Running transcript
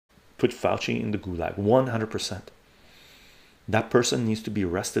put Fauci in the gulag 100%. That person needs to be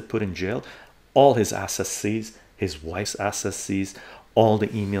arrested, put in jail, all his assets seized, his wife's assets seized, all the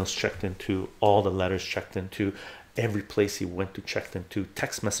emails checked into, all the letters checked into, every place he went to checked into,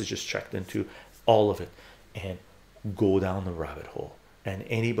 text messages checked into, all of it, and go down the rabbit hole. And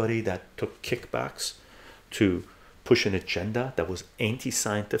anybody that took kickbacks to push an agenda that was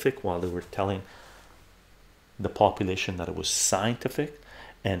anti-scientific while they were telling the population that it was scientific,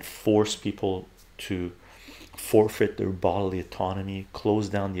 and force people to forfeit their bodily autonomy, close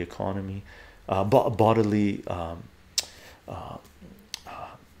down the economy, bodily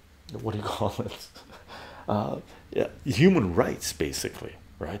what do you call it, yeah, human rights, basically,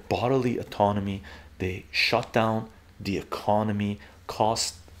 right? Bodily autonomy. They shut down the economy,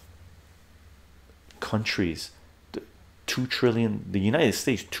 cost countries 2 trillion, the United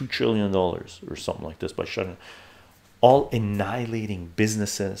States $2 trillion or something like this by shutting, all annihilating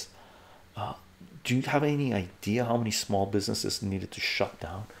businesses. Do you have any idea how many small businesses needed to shut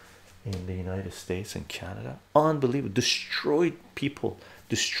down in the United States and Canada? Unbelievable. Destroyed people,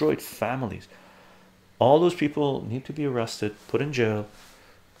 destroyed families. All those people need to be arrested, put in jail,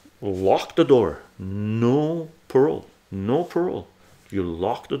 lock the door, no parole, no parole. You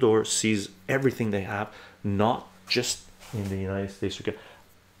lock the door, seize everything they have, not just in the United States, you get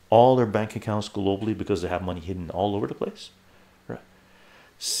all their bank accounts globally because they have money hidden all over the place, right?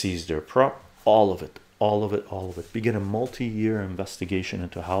 Seize their prop, all of it, all of it, all of it. Begin a multi-year investigation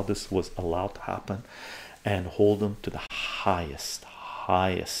into how this was allowed to happen, and hold them to the highest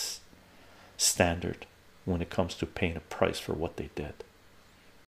standard when it comes to paying a price for what they did.